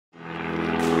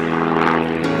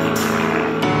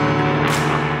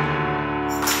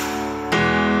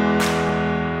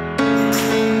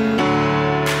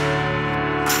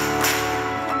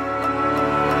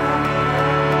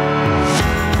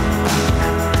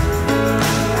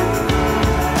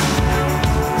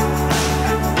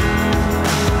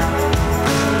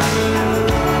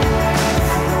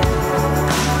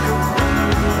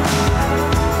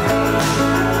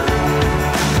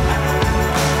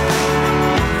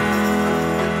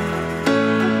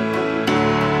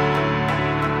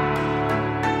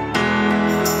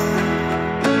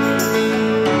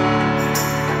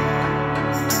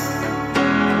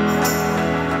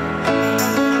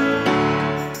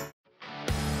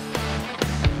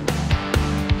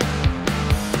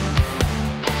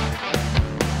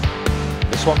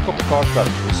Swakop Car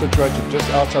Club is situated just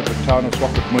outside the town of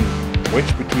Swakop,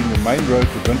 wedged between the main road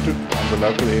to Windhoek and the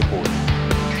local airport.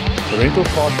 The rental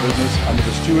car business, under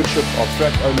the stewardship of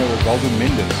track owner Osvaldo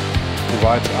Mendes,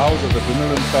 provides hours of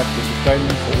adrenaline-packed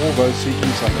entertainment for all those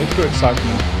seeking some extra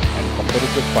excitement and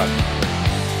competitive fun.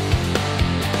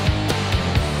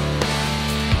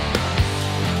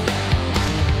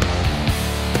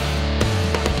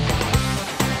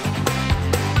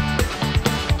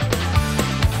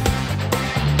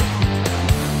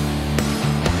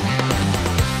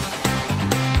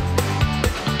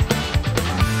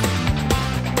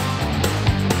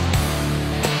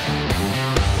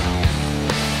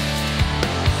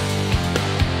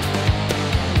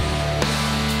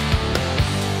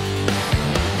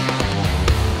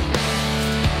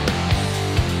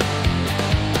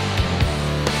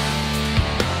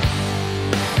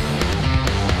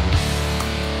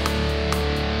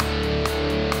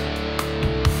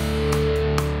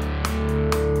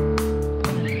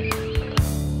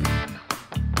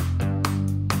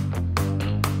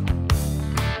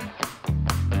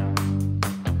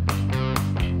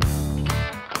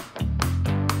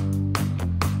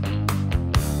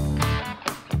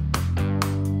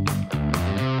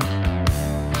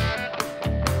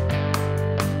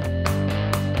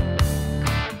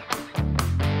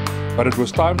 But it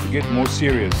was time to get more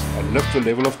serious and lift the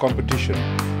level of competition,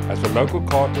 as the local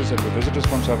karters and the visitors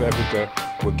from South Africa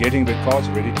were getting their cars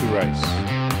ready to race.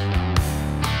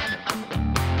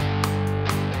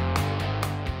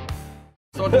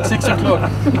 Started at 6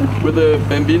 o'clock with the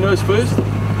Bambinos first,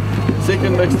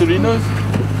 second Max Torinos,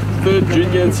 third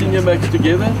Junior and Senior Max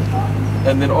together,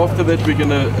 and then after that we're going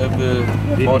to have the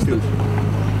Masters.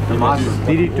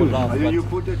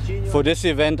 For this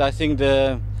event, I think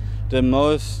the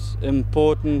most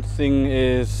important thing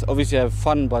is obviously have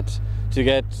fun, but to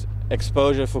get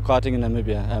exposure for karting in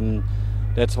Namibia.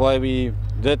 That's why we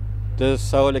did this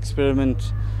whole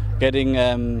experiment, getting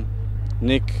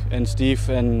Nick and Steve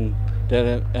and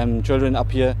their children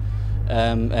up here,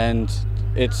 and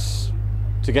it's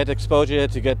to get exposure here,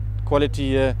 to get quality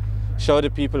here, show the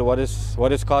people what is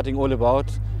karting all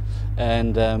about,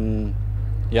 and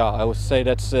yeah, I would say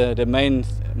that's the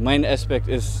main aspect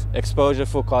is exposure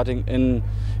for karting in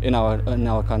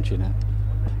our country now.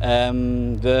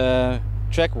 The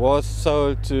track was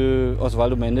sold to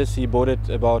Osvaldo Mendes. He bought it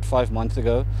about 5 months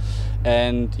ago,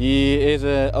 and he is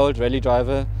an old rally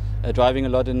driver, driving a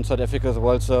lot in South Africa as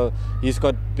well. So he's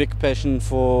got big passion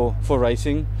for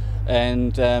racing,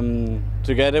 and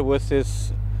together with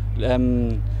his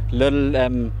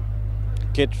little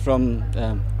kid from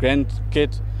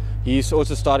grandkid, he's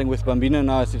also starting with Bambino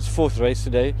now. It's his 4th race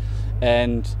today,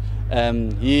 and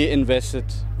he invested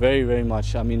very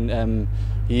much. I mean,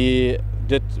 he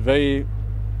did very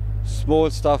small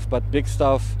stuff but big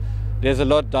stuff. There's a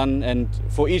lot done, and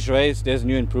for each race there's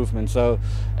new improvement. So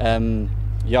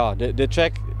yeah, the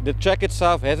track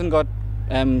itself hasn't got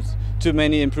too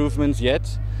many improvements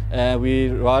yet. We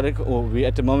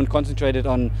at the moment concentrated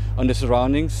on the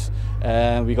surroundings.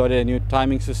 We got a new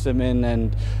timing system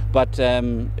in, but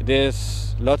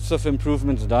there's lots of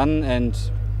improvements done, and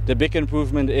the big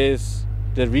improvement is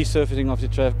the resurfacing of the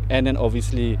track, and then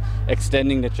obviously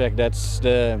extending the track. That's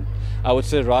the, I would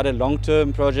say, rather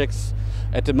long-term projects.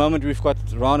 At the moment we've got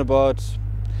around about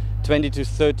 20 to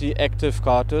 30 active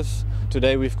karters.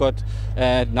 Today we've got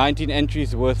 19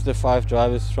 entries with the 5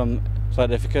 drivers from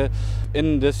South Africa.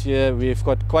 In this year we've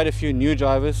got quite a few new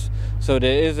drivers, so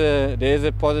there is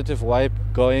a positive vibe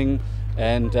going,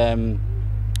 and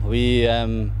we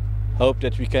hope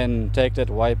that we can take that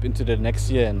vibe into the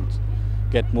next year and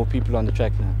get more people on the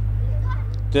track now.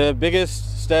 The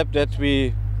biggest step that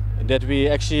we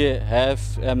actually have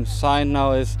signed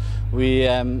now is we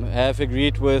have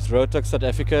agreed with Rotax South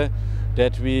Africa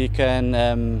that we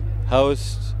can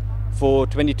host for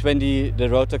 2020 the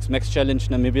Rotax Max Challenge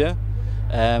Namibia.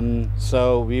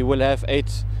 So we will have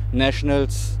 8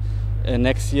 nationals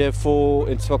next year, 4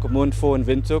 in Swakop, 4 in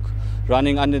Windhoek,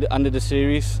 running under the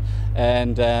series,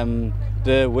 and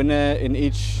the winner in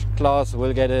each class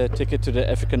will get a ticket to the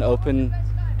African Open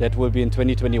that will be in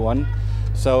 2021.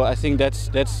 So I think that's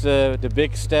the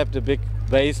big step, the big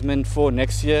basement for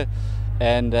next year,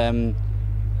 and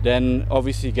then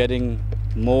obviously getting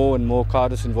more and more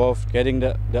karters involved, getting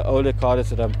the older karters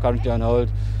that are currently on hold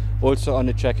also on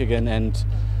the track again, and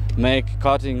make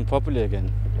karting popular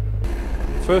again.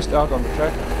 First out on the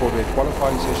track for their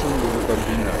qualifying session were the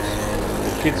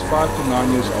Bambinos, the kids 5 to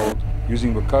 9 years old,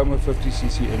 using Vekoma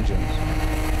 50cc engines.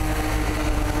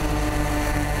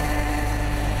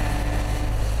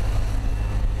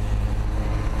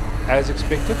 As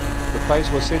expected, the pace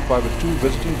was set by the 2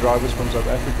 visiting drivers from South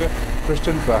Africa,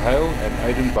 Christian Verheil and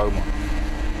Aiden Beaumont.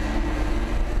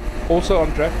 Also on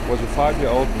track was a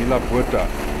 5-year-old Mila Botha,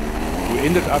 who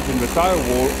ended up in the tire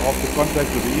wall after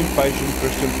contact with the impatient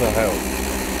Christian Verheil.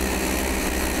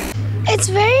 It's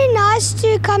very nice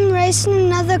to come race in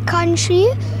another country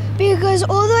because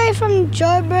all the way from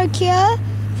Joburg here,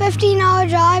 15-hour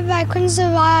drive, I couldn't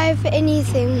survive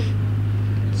anything.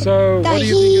 So what do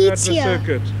you think about the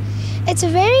circuit? It's a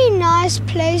very nice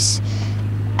place,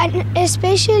 and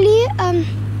especially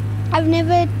I've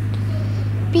never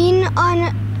been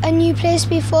on a new place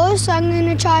before, so I'm going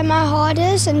to try my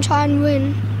hardest and try and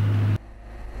win.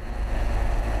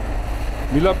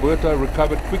 Mila Botha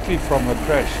recovered quickly from her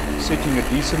crash, setting a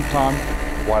decent time,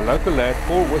 while local lad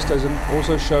Paul Westhuizen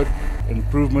also showed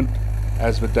improvement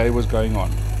as the day was going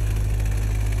on.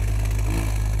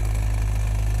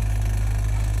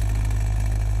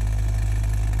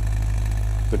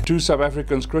 The two South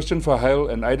Africans, Christian Verheil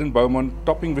and Aiden Beaumont,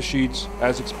 topping the sheets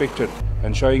as expected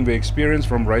and showing their experience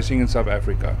from racing in South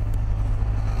Africa.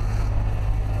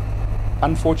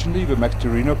 Unfortunately, the Max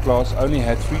Torino class only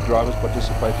had 3 drivers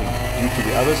participating due to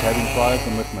the others having prior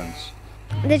commitments.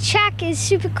 The track is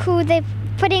super cool. They're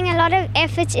putting a lot of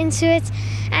effort into it,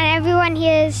 and everyone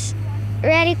here is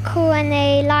really cool and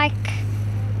they like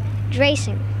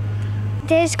racing.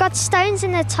 There's got stones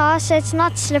in the tar, so it's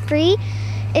not slippery.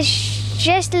 It's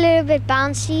just a little bit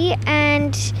bouncy,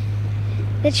 and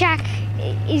the track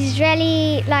is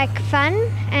really like fun,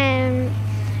 and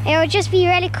it would just be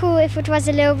really cool if it was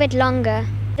a little bit longer.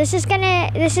 This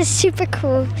is super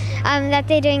cool that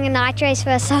they're doing a night race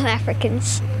for South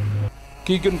Africans.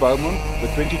 Keegan Beaumont, the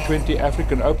 2020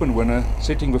 African Open winner,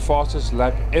 setting the fastest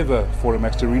lap ever for a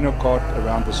Max Torino kart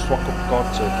around the Swakop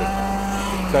kart circuit,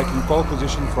 taking pole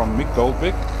position from Mick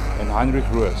Goldbeck and Heinrich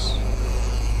Ruiz.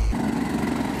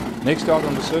 Next out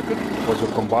on the circuit was a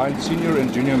combined senior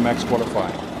and junior max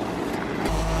qualifying.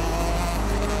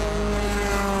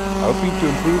 Hoping to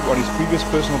improve on his previous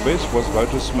personal best was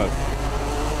Wouter Smith.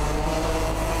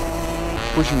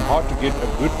 Pushing hard to get a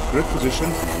good grid position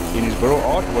in his barrel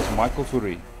art was Michael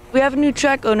Fourie. We have a new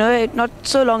track owner not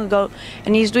so long ago,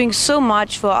 and he's doing so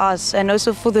much for us and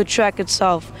also for the track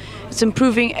itself. It's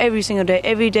improving every single day.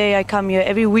 Every day I come here,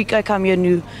 every week I come here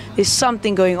new. There's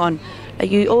something going on. Like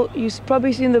you've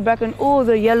probably seen the background, all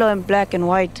the yellow and black and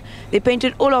white. They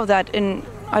painted all of that in,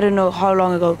 I don't know how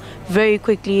long ago, very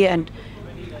quickly, and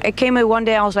I came here one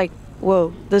day and I was like,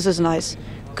 whoa, this is nice,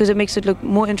 because it makes it look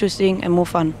more interesting and more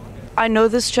fun. I know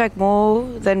this track more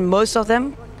than most of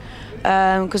them,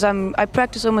 because I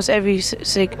practice almost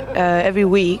every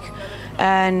week,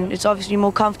 and it's obviously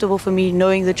more comfortable for me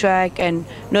knowing the track and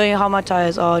knowing how my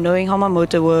tires are, knowing how my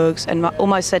motor works and all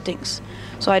my settings,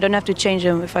 so I don't have to change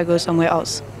them if I go somewhere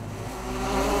else.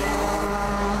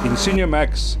 In Senior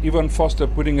Max, Ivan Foster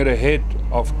putting it ahead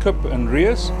of Kip and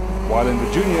Reus, while in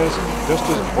the juniors,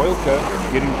 Justus Boylke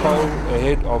getting pole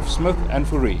ahead of Smith and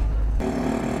Fourie.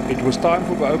 It was time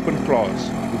for the open class,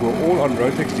 who were all on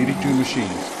Rotax DD2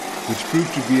 machines, which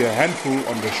proved to be a handful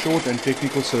on the short and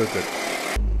technical circuit.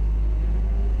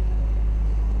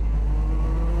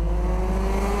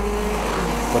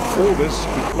 But all this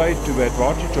could play to the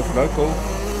advantage of local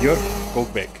Jörg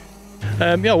Goldbeck.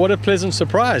 Yeah, what a pleasant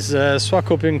surprise.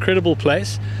 Swakop, incredible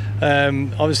place.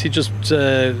 Obviously just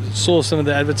saw some of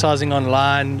the advertising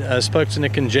online, spoke to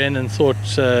Nick and Jen and thought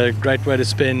great way to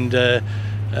spend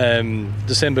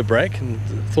December break, and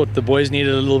thought the boys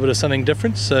needed a little bit of something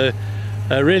different, so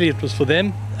really it was for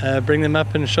them. Bring them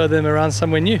up and show them around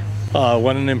somewhere new.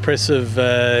 What an impressive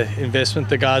investment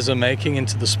the guys are making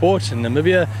into the sport in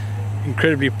Namibia.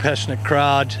 Incredibly passionate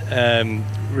crowd,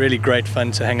 really great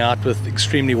fun to hang out with,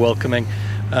 extremely welcoming.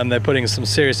 They're putting some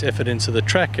serious effort into the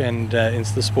track and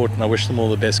into the sport, and I wish them all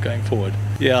the best going forward.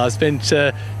 Yeah, I spent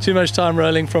too much time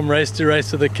rolling from race to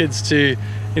race with the kids to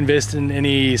invest in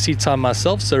any seat time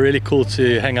myself, so really cool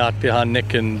to hang out behind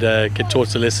Nick and get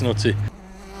taught a lesson or two.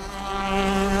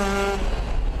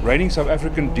 Reigning South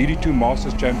African DD2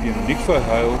 Masters champion Nick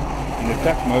Verheil in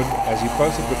attack mode as he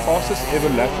posted the fastest ever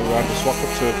lap around the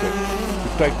Swakop circuit to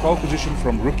take pole position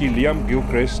from rookie Liam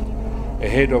Gilchrist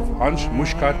ahead of Hans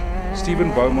Muschkat, Stephen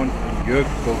Beaumont and Jörg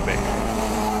Goldbeck.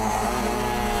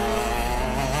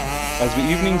 As the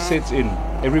evening sets in,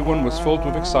 everyone was filled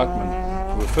with excitement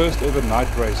for the first ever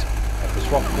night race at the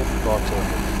Swakop kart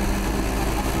circuit.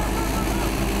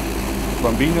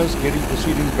 Bambinos getting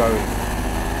proceedings going.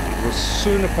 It was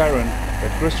soon apparent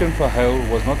that Christian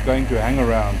Verheil was not going to hang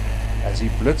around as he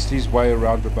blitzed his way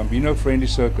around the Bambino-friendly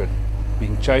circuit,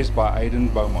 being chased by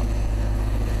Aiden Beaumont.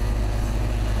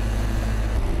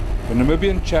 The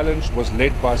Namibian challenge was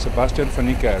led by Sebastian van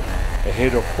Niekerk,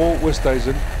 ahead of Paul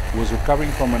Westhuizen, who was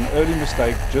recovering from an early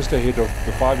mistake just ahead of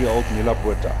the 5-year-old Mila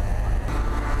Botha.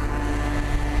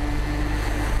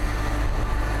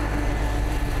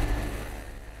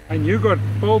 And you got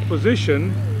pole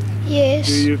position. Yes.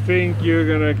 Do you think you're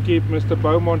going to keep Mr.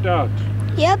 Beaumont out?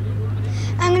 Yep.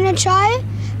 I'm gonna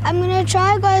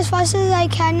try go as fast as I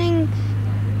can and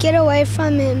get away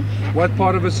from him. What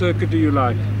part of a circuit do you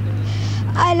like?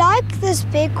 I like this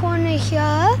big corner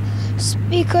here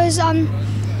because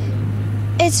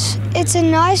it's a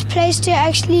nice place to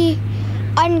actually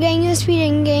ungain your speed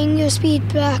and gain your speed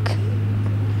back.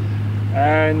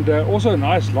 And also a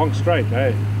nice long straight,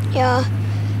 hey? Yeah.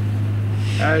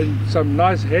 And some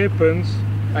nice hairpins,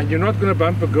 and you're not going to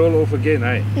bump a girl off again,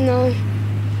 eh? No.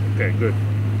 Okay, good.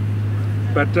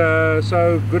 But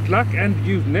so good luck, and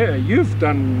you've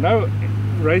done no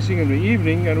racing in the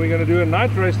evening, and we're going to do a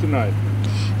night race tonight.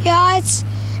 Yeah, it's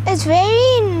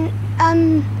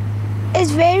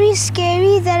very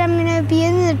scary that I'm going to be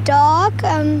in the dark,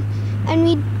 and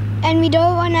we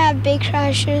don't want to have big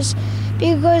crashes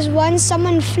because once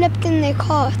someone flipped in their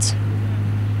cart.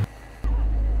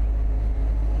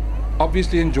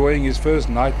 Obviously enjoying his first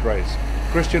night race,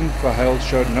 Christian Verheul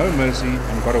showed no mercy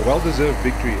and got a well-deserved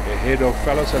victory ahead of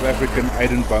fellow South African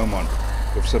Aiden Beaumont,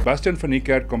 with Sebastian van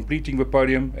Niekerk completing the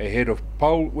podium ahead of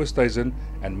Paul Oosthuizen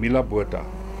and Mila Botha.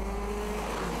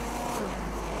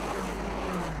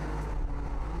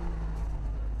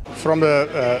 From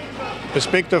the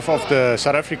perspective of the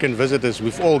South African visitors,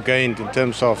 we've all gained in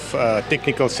terms of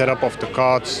technical setup of the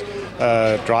karts,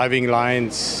 driving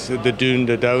lines, the do's,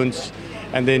 the don'ts,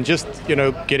 and then just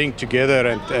getting together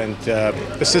and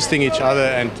assisting each other,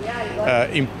 and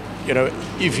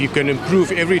if you can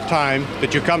improve every time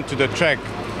that you come to the track,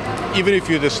 even if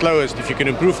you're the slowest, if you can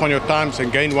improve on your times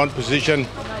and gain one position,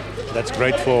 that's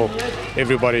great for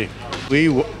everybody. We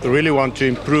really want to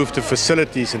improve the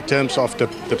facilities in terms of the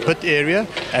pit area,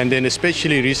 and then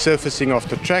especially resurfacing of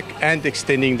the track and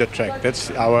extending the track.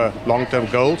 That's our long-term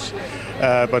goals.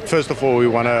 But first of all, we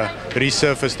want to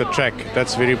resurface the track.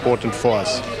 That's very important for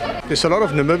us. There's a lot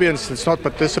of Namibians that's not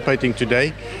participating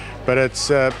today, but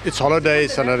it's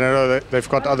holidays, and I know that they've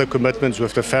got other commitments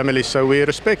with the family, so we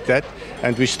respect that,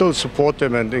 and we still support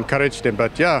them and encourage them.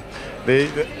 But yeah,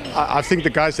 I think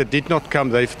the guys that did not come,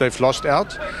 they've lost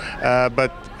out,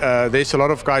 but there's a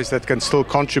lot of guys that can still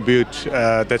contribute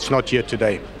that's not here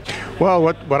today. Well,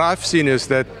 what I've seen is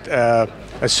that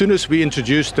as soon as we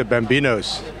introduced the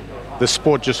Bambinos, the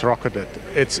sport just rocketed.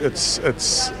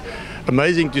 It's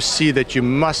amazing to see that you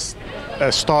must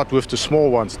start with the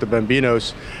small ones, the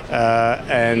Bambinos,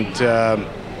 and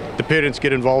the parents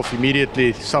get involved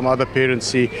immediately. Some other parents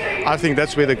see. I think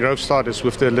that's where the growth starts,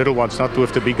 with the little ones, not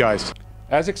with the big guys.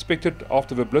 As expected,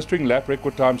 after the blistering lap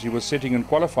record times he was setting in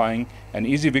qualifying, an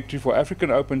easy victory for African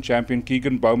Open champion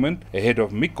Keegan Beaumont ahead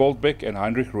of Mick Goldbeck and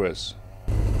Heinrich Roos.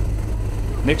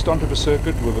 Next onto the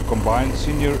circuit were the combined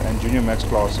senior and junior max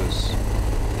classes.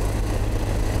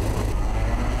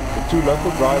 The two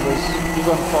local drivers,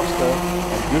 Ivan Foster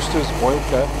and Justus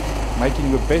Boyka,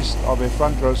 making the best of their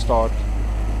front row start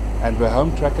and their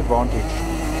home track advantage.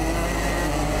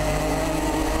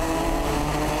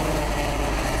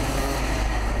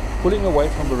 Pulling away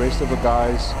from the rest of the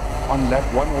guys on lap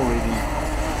 1 already,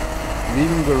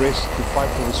 leaving the rest to fight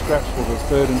for the scraps for the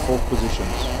 3rd and 4th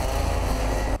positions.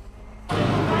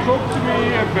 Talk to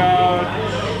me about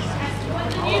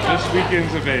this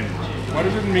weekend's event. What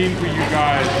does it mean for you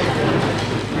guys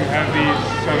to have these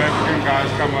South African guys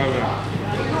come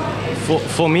over?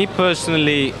 For me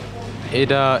personally,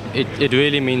 it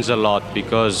really means a lot,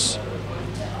 because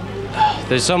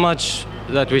there's so much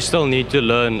that we still need to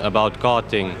learn about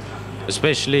karting,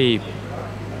 especially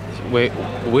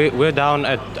we're down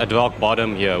at rock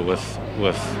bottom here with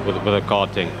the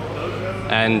karting,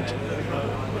 and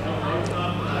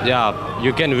yeah,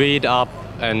 you can read up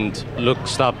and look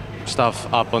stuff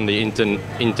up on the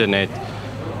internet,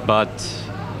 but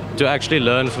to actually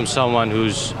learn from someone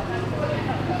who's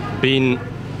been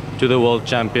to the World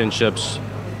Championships,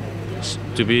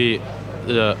 to be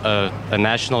a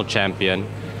national champion,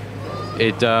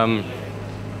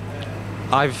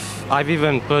 I've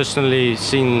even personally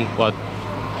seen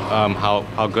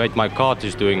how great my kart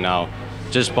is doing now,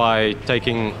 just by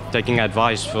taking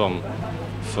advice from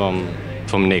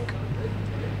Nick.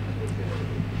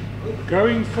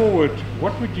 Going forward,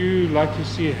 what would you like to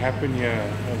see happen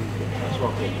here in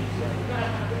Swakop?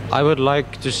 I would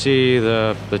like to see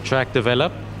the track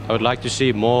develop. I would like to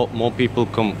see more people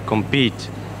compete,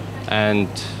 and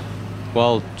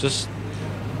well, just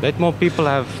let more people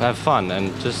have fun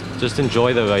and just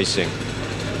enjoy the racing.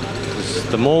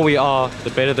 The more we are,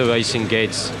 the better the racing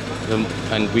gets,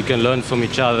 and we can learn from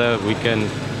each other. We can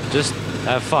just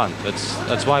have fun.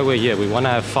 That's why we're here. We want to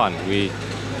have fun. We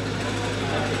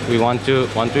want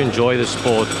to enjoy the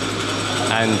sport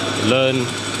and learn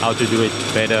how to do it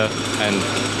better and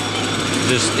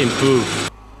just improve.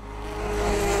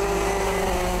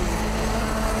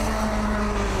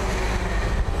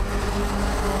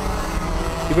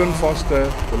 Ivan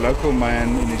Foster, the local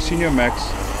man in his senior max,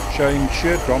 showing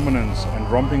sheer dominance and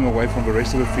romping away from the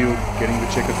rest of the field, getting the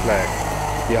checkered flag.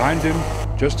 Behind him,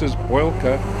 Justus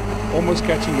Boylke, almost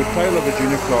catching the tail of the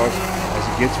junior class as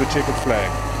he gets the checkered flag.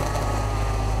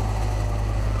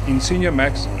 In senior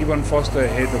max, Ivan Foster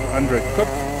ahead of Andre Kupp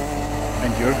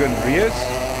and Jürgen Rees,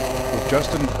 with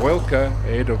Justin Boylke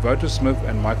ahead of Wouter Smith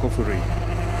and Michael Fourie.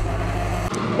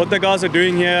 What the guys are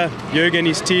doing here, Jürgen,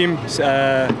 his team,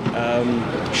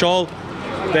 Charles,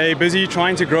 they're busy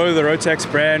trying to grow the Rotax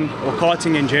brand or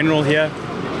karting in general here.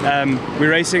 We're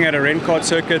racing at a rent kart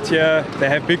circuit here. They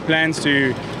have big plans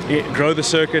to grow the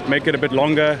circuit, make it a bit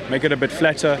longer, make it a bit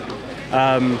flatter.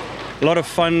 A lot of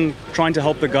fun trying to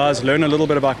help the guys learn a little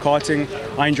bit about karting.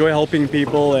 I enjoy helping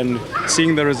people and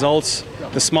seeing the results,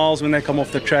 the smiles when they come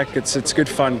off the track. It's good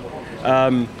fun.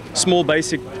 Small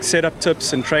basic setup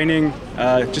tips and training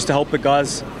just to help the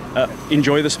guys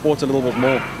enjoy the sport a little bit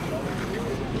more.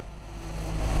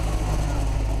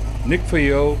 Nick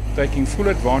Verheul taking full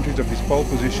advantage of his pole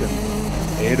position,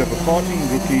 ahead of a karting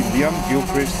rookie Liam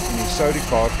Gilchrist in his Saudi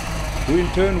kart, who in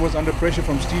turn was under pressure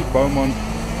from Steve Beaumont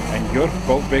and Jörg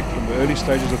Goldbeck in the early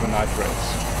stages of the night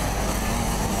race.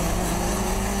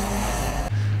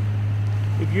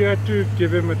 If you had to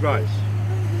give him advice,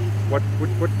 what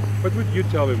would you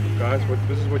tell him, guys?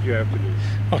 This is what you have to do.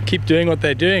 I'll keep doing what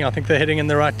they're doing. I think they're heading in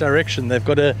the right direction. They've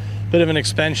got a bit of an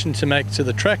expansion to make to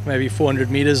the track, maybe 400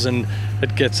 meters, and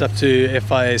it gets up to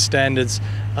FIA standards.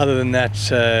 Other than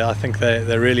that, I think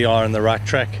they really are on the right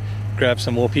track. Grab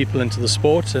some more people into the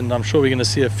sport, and I'm sure we're going to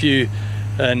see a few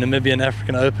Namibian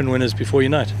African Open winners before you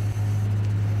know it.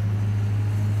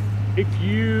 If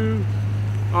you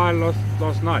are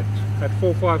last night at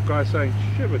 4-5 guys saying,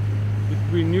 shit, but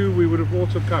if we knew we would have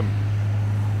also come.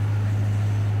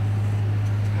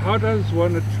 How does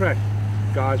one attract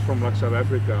guys from like South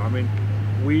Africa? I mean,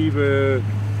 we were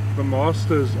the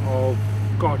masters of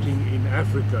karting in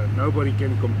Africa. Nobody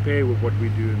can compare with what we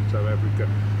do in South Africa.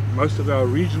 Most of our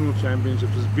regional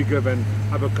championships is bigger than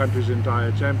other countries'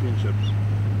 entire championships.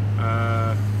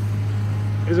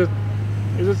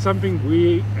 Is it something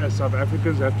we as South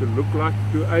Africans have to look like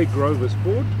to grow the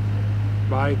sport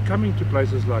by coming to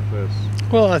places like this?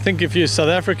 Well, I think if you're South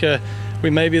Africa, we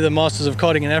may be the masters of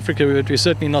karting in Africa, but we're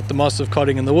certainly not the masters of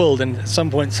karting in the world. And at some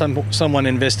point, someone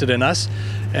invested in us,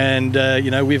 and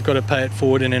we've got to pay it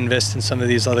forward and invest in some of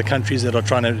these other countries that are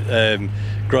trying to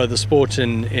grow the sport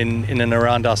in and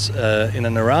around us.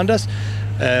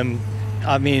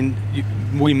 I mean,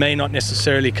 we may not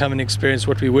necessarily come and experience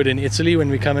what we would in Italy when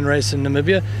we come and race in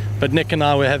Namibia, but Nick and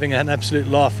I were having an absolute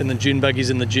laugh in the dune buggies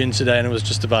in the dune today, and it was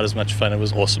just about as much fun. It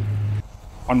was awesome.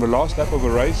 On the last lap of the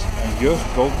race, and Jörg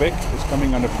Goldbeck is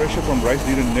coming under pressure from race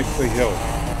leader Nick Verheul,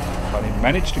 but he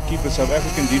managed to keep the South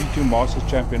African DD2 Masters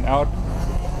champion out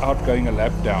without going a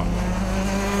lap down.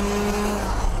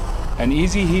 An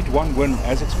easy Heat 1 win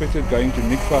as expected going to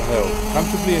Nick Verheul,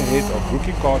 comfortably ahead of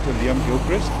rookie karter Liam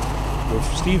Gilchrist, with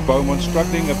Steve Beaumont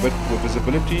struggling a bit with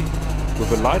visibility, with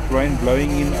the light rain blowing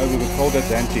in over the cold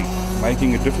Atlantic,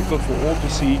 making it difficult for all to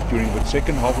see during the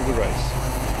second half of the race.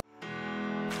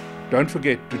 Don't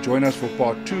forget to join us for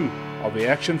part 2 of the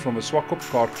action from the Swakop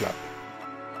Kart Club.